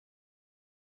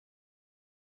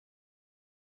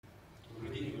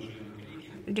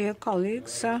Dear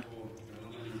colleagues,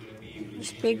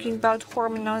 speaking about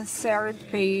hormonal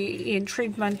therapy in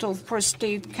treatment of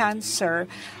prostate cancer,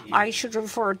 I should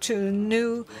refer to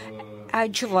new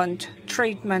adjuvant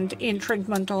treatment in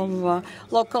treatment of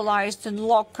localized and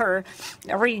local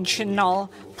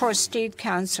regional prostate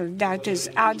cancer that is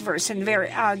adverse and very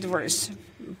adverse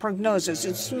prognosis.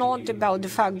 It's not about the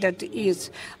fact that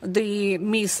it's the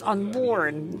myth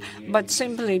unborn, but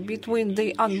simply between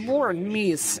the unborn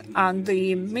myth and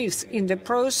the myth in the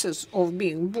process of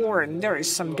being born, there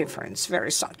is some difference,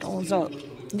 very subtle. So,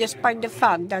 despite the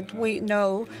fact that we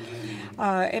know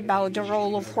about the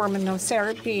role of hormonal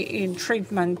therapy in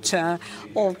treatment of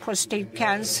prostate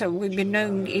cancer. We've been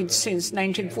knowing it since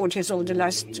 1940s of the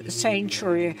last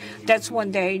century. That's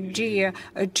when the idea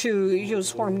to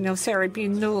use hormonal therapy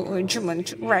in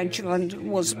neoadjuvant regimen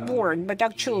was born, but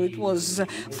actually it was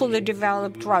fully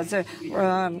developed rather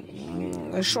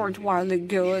a short while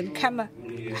ago. And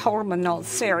hormonal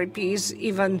therapy is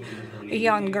even a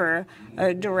younger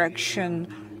direction.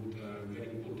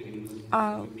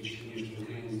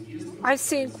 I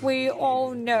think we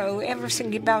all know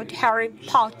everything about Harry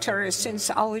Potter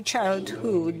since our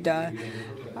childhood.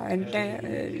 At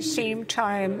the same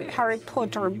time, Harry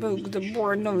Potter book, The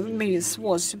Born of Myths,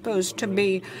 was supposed to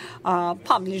be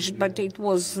published, but it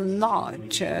was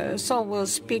not. So we'll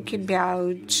speak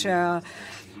about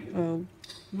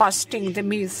busting the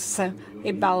myths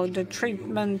about the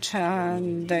treatment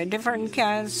and the different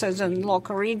cancers and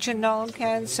local regional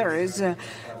cancers.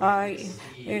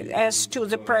 As to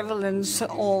the prevalence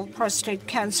of prostate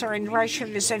cancer in Russia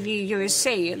vis-a-vis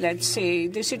USA, let's say,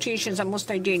 the situations are most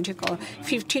identical.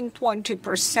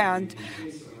 15–20%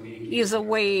 either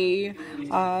way.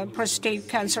 Prostate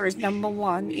cancer is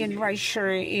 #1 in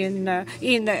Russia. In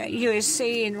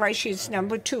USA, in Russia, it's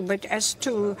 #2. But as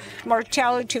to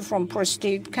mortality from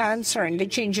prostate cancer and the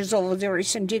changes over the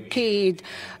recent decade,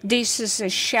 this is a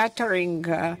shattering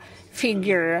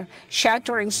figure,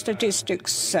 shattering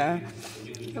statistics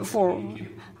for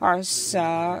us.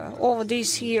 Over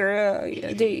this year,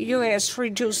 the U.S.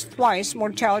 reduced twice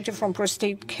mortality from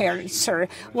prostate cancer,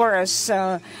 whereas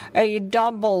it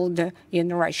doubled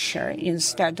in Russia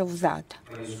instead of that.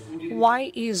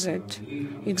 Why is it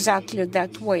exactly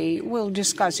that way? We'll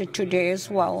discuss it today as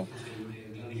well.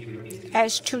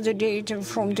 As to the data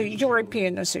from the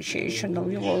European Association of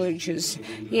Urologists,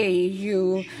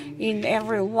 EAU, in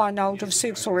every 1 out of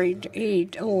 6 or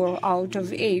 8 or out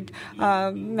of 8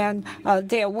 men,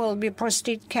 there will be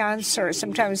prostate cancer.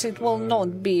 Sometimes it will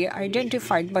not be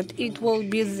identified, but it will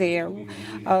be there.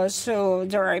 So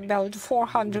there are about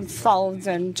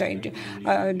 400,000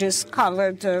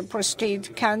 discovered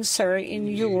prostate cancer in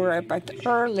Europe. At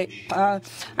early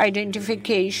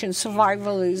identification,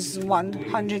 survival is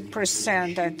 100%.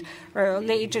 At a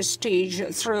later stage,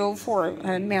 3 or 4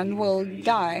 men will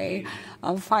die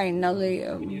finally.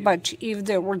 But if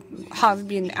there would have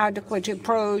been adequate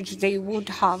approach, they would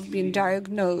have been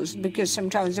diagnosed, because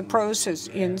sometimes the process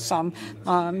in some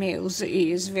males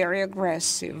is very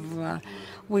aggressive.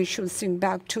 We should think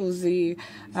back to the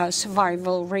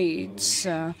survival rates.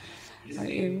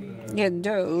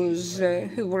 Those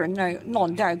who were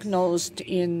not diagnosed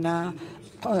in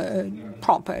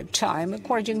proper time.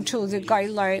 According to the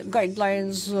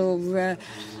guidelines of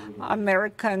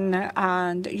American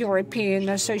and European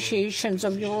associations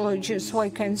of urologists,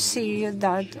 we can see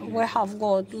that we have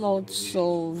got lots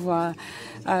of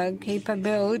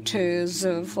capabilities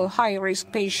for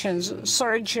high-risk patients.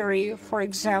 Surgery, for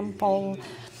example,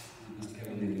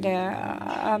 the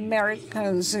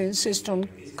Americans insist on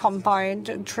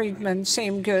combined treatment.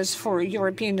 Same goes for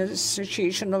European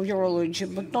Association of Urology.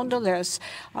 But nonetheless,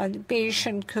 the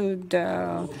patient could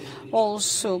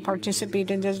also participate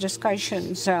in these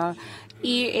discussions.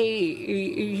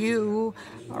 EAU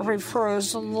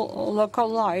refers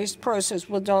localized process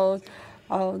without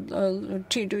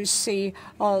TDC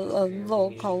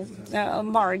local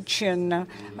margin,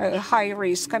 high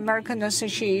risk. American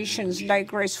associations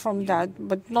digress from that,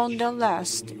 but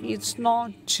nonetheless, it's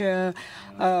not the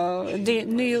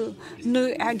new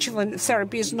adjuvant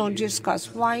therapy is not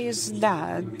discussed. Why is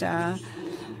that?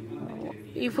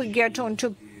 If we get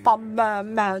onto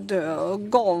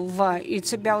PubMed.gov,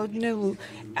 it's about new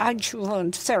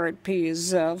adjuvant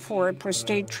therapies for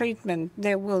prostate treatment.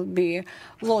 There will be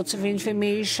lots of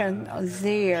information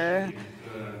there.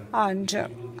 And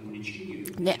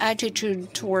the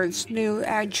attitude towards new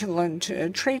adjuvant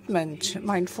treatment,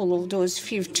 mindful of those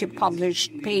 50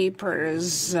 published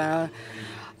papers,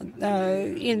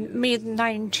 in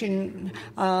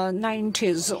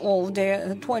mid-1990s of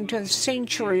the 20th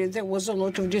century, there was a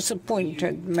lot of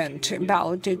disappointment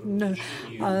about it.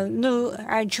 New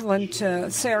adjuvant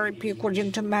therapy,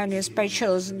 according to many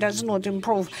specialists, does not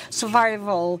improve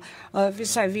survival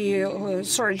vis-a-vis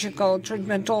surgical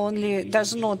treatment only,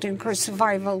 does not increase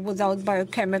survival without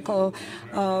biochemical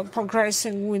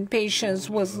progressing in patients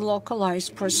with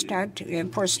localized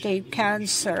prostate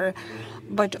cancer.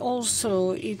 But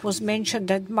also it was mentioned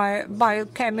that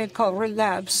biochemical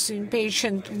relapse in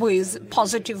patients with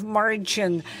positive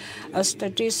margin,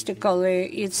 statistically,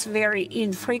 it's very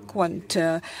infrequent,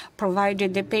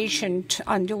 provided the patient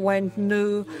underwent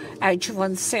new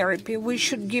adjuvant therapy. We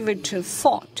should give it a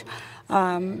thought.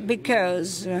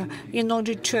 Because in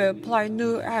order to apply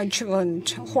new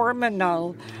adjuvant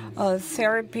hormonal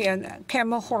therapy and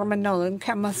chemohormonal and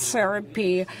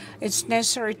chemotherapy, it's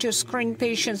necessary to screen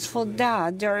patients for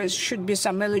that. There should be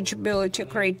some eligibility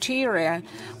criteria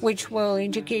which will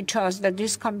indicate to us that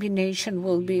this combination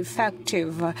will be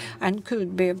effective and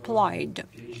could be applied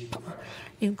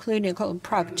in clinical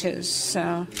practice.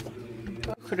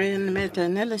 Korean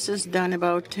meta-analysis done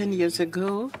about 10 years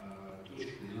ago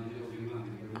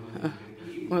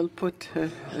will put a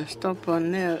stop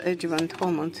on neoadjuvant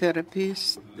hormone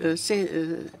therapies,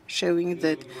 showing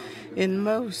that in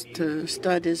most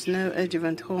studies,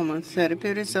 neoadjuvant hormone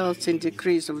therapy results in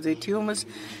decrease of the tumors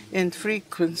and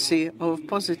frequency of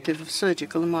positive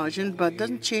surgical margin, but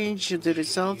doesn't change the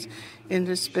results in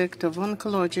respect of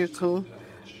oncological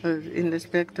in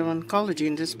respect of oncology,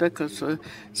 in respect of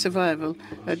survival,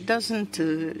 doesn't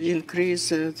increase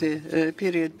the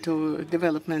period to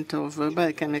development of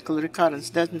biochemical recurrence,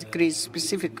 doesn't increase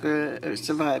specific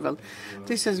survival.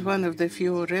 This is one of the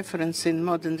few references in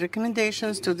modern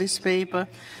recommendations to this paper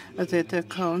that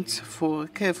accounts for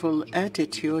careful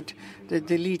attitude that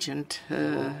the legend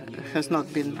has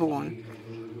not been born.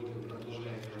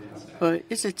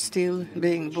 Is it still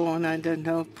being born? I don't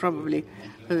know. Probably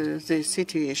the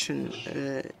situation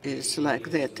is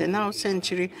like that. In our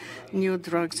century, new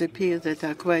drugs appear that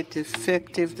are quite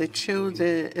effective, that show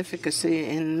the efficacy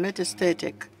in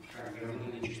metastatic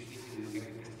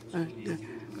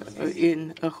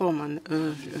in a hormone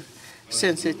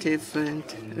sensitive and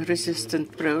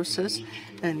resistant process.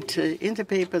 And in the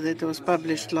paper that was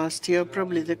published last year,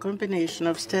 probably the combination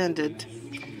of standard,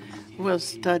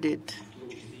 well-studied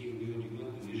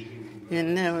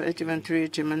in neoadjuvant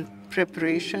regimen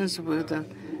preparations with a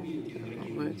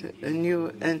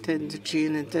new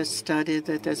anti-androgen and test study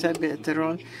that, as I later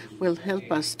on, will help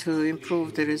us to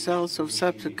improve the results of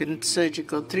subsequent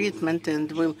surgical treatment and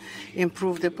will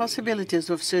improve the possibilities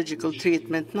of surgical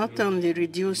treatment, not only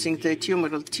reducing the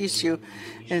tumoral tissue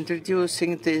and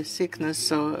reducing the thickness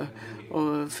or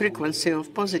frequency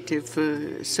of positive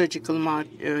surgical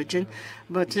margin,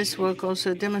 but this work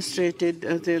also demonstrated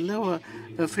the lower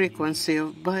frequency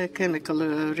of biochemical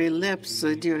relapse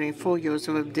during 4 years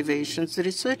of observations. The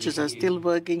researchers are still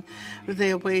working.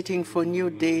 They are waiting for new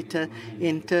data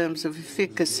in terms of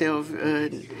efficacy of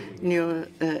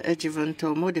neoadjuvant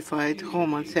or modified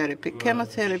hormone therapy.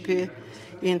 Chemotherapy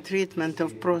in treatment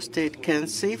of prostate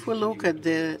cancer. If we look at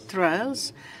the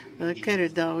trials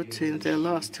carried out in the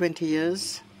last 20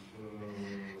 years,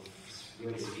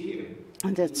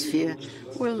 and that sphere,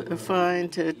 we'll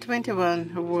find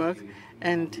 21 work,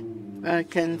 and I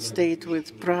can state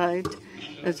with pride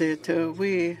that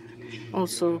we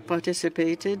also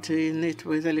participated in it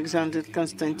with Alexander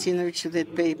Konstantinovich.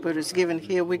 That paper is given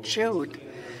here, which showed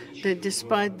that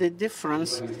despite the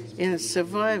difference in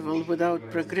survival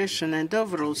without progression and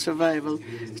overall survival,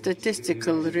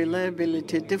 statistical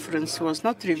reliability difference was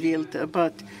not revealed,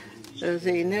 but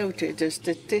they noted a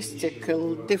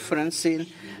statistical difference in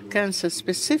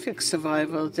cancer-specific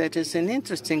survival. That is an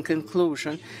interesting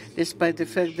conclusion, despite the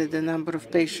fact that the number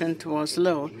of patients was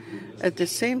low. At the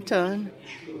same time,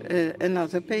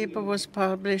 another paper was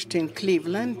published in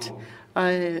Cleveland.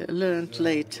 I learned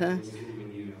later,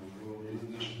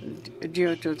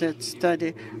 due to that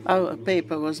study, our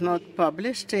paper was not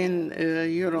published in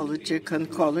Urology,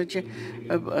 Oncology,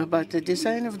 but the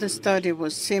design of the study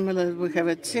was similar. We have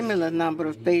a similar number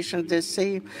of patients, the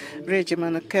same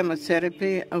regimen of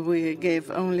chemotherapy. We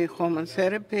gave only hormone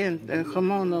therapy, and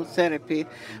hormonal therapy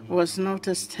was not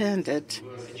a standard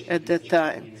at the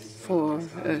time for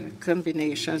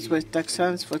combinations with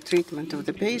taxanes for treatment of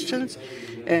the patients,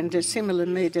 and a similar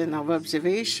maiden of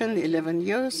observation, 11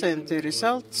 years, and the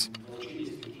results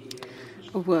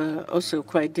were also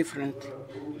quite different.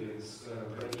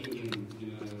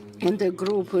 In the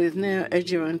group with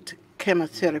neoadjuvant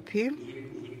chemotherapy,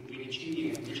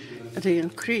 the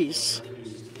increase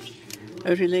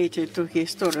related to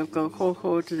historical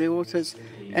cohort. The authors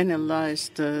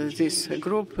analyzed this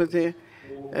group. The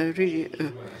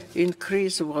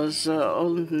increase was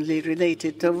only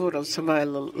related to overall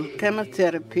survival.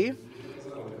 Chemotherapy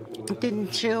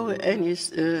didn't show any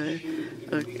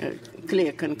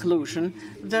clear conclusion.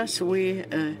 Thus, we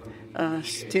are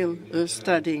still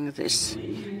studying this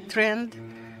trend.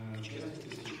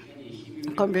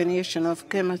 Combination of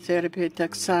chemotherapy,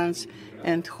 taxanes,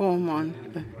 and hormone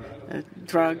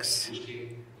drugs,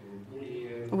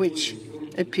 which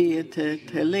appeared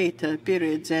at later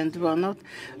periods and were not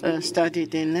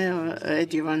studied in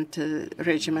neoadjuvant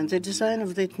regimen. The design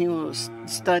of that new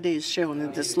study is shown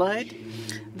in the slide.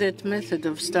 That method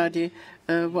of study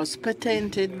was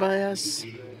patented by us,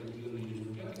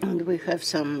 and we have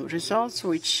some results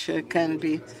which can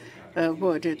be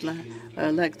worded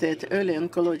like that. Early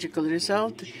oncological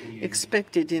result,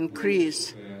 expected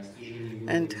increase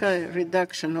and high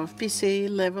reduction of PSA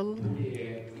level,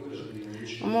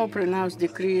 more pronounced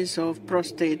decrease of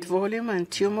prostate volume and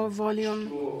tumor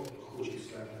volume.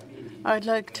 I'd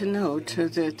like to note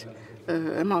that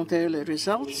among the early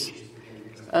results,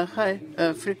 a high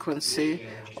frequency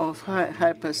of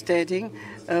hyperstating.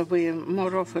 We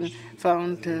more often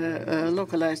found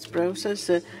localized process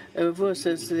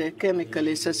versus the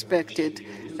chemically suspected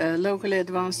locally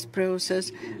advanced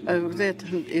process. That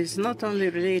is not only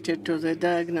related to the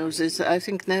diagnosis. I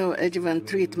think neoadjuvant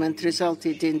treatment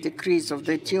resulted in decrease of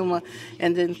the tumor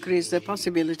and increased the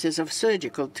possibilities of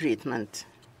surgical treatment.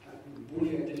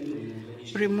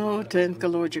 Remote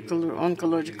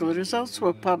oncological results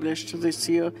were published this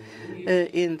year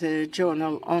in the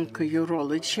journal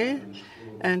Urology,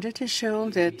 and it is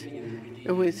shown that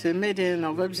with a median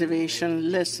of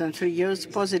observation less than 3 years,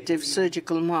 positive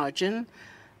surgical margin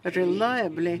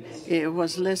reliably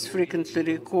was less frequently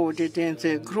recorded in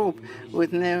the group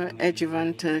with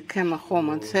neoadjuvant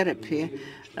chemohormone therapy.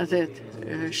 That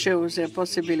shows a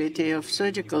possibility of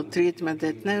surgical treatment,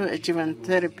 that neoadjuvant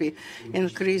therapy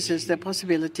increases the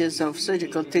possibilities of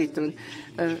surgical treatment.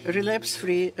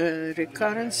 Relapse-free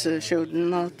recurrence showed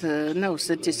no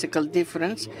statistical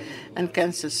difference and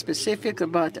cancer-specific,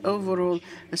 but overall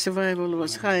survival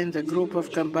was high in the group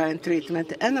of combined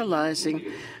treatment. Analyzing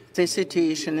the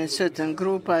situation in a certain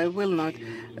group, I will not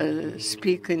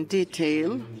speak in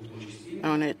detail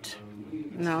on it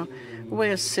now. We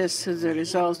assess the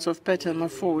results of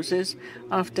metamorphosis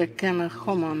after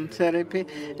chemohormone therapy,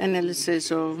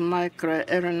 analysis of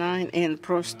microRNA in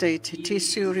prostate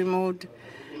tissue removed.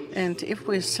 And if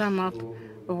we sum up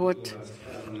what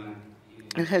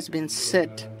has been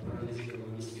said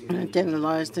and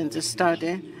analyzed in the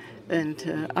study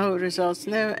and our results,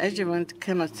 neoadjuvant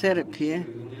chemotherapy,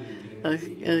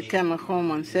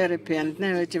 chemohormone therapy and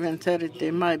neoadjuvant therapy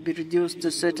might be reduced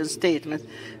to certain statements.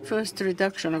 First,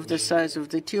 reduction of the size of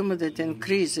the tumor that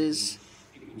increases.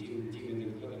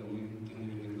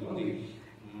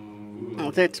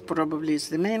 That probably is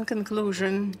the main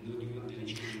conclusion.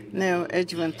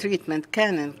 Neoadjuvant treatment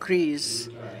can increase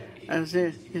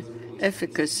the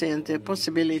efficacy and the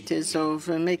possibilities of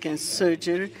making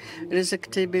surgery,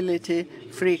 resectability,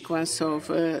 frequency of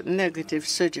negative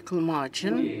surgical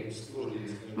margin.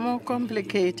 More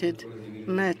complicated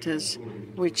matters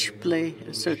which play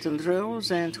certain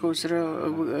roles and whose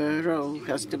role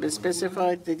has to be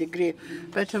specified, the degree of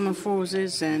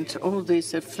metamorphosis and all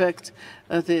these effects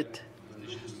that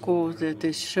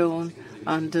is shown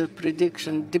under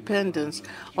prediction dependence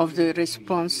of the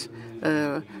response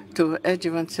to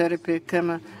adjuvant therapy,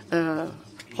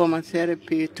 hormone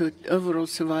therapy, to overall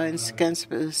surveillance,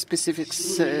 cancer-specific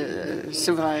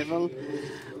survival.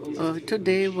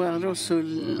 Today, we also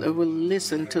will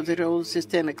listen to the role of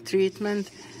systemic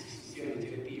treatment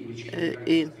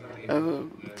in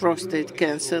prostate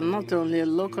cancer, not only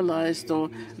localized or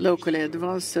locally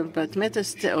advanced, but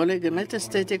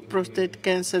metastatic prostate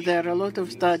cancer. There are a lot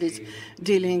of studies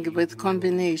dealing with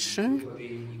combination,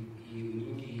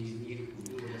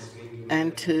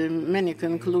 and many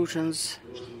conclusions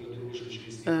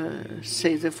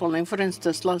say the following. For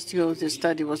instance, last year the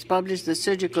study was published. The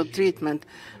surgical treatment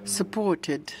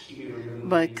supported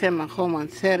by chemohormone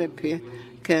therapy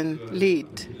can lead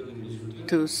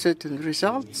to certain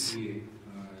results,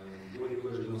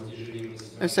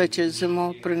 such as a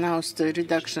more pronounced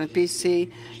reduction of PSA,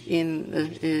 in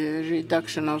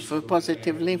reduction of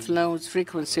positive lymph nodes,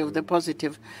 frequency of the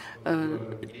positive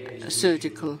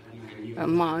surgical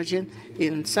margin,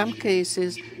 in some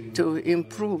cases to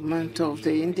improvement of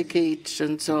the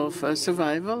indications of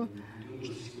survival,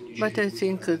 But I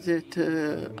think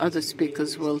that other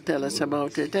speakers will tell us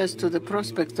about it. As to the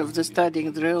prospect of the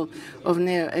studying the role of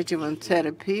neoadjuvant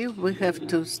therapy, we have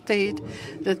to state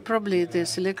that probably the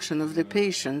selection of the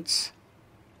patients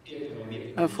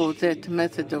for that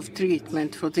method of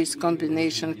treatment, for this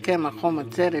combination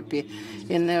chemotherapy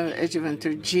in neoadjuvant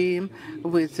regime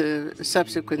with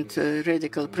subsequent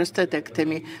radical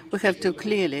prostatectomy, we have to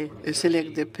clearly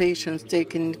select the patients,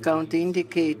 taking into account the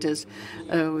indicators,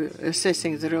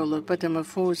 assessing the role of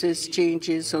metamorphosis,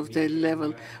 changes of the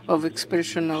level of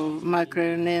expression of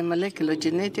microRNA, molecular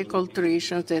genetic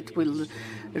alterations that will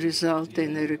result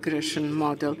in a regression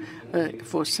model.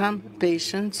 For some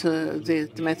patients, the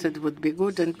method would be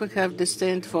good, and we have to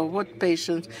stand for what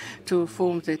patients to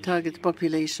form the target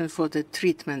population for the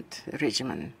treatment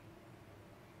regimen.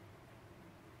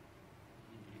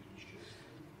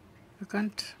 We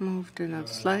can't move to another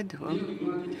slide. Well,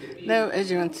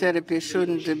 neoadjuvant therapy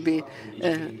shouldn't be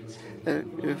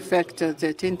a factor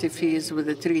that interferes with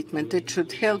the treatment. It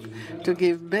should help to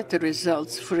give better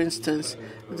results. For instance,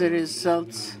 the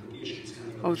results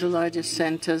of the largest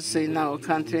centers in our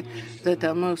country that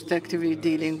are most actively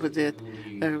dealing with that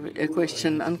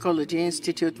question: Oncology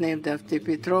Institute, named after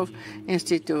Petrov,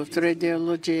 Institute of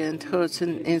Radiology, and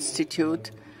Herzen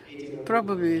Institute.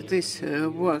 Probably this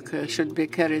work should be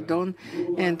carried on,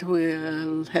 and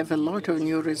we'll have a lot of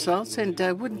new results. And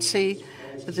I wouldn't say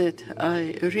that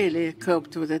I really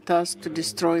coped with the task to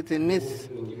destroy the myth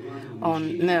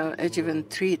on neoadjuvant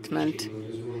treatment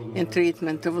in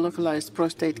treatment of localized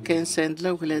prostate cancer and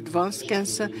locally advanced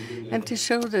cancer, and to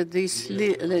show that this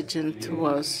legend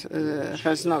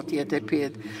has not yet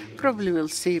appeared. Probably we'll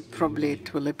see, probably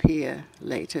it will appear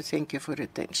later. Thank you for your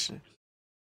attention.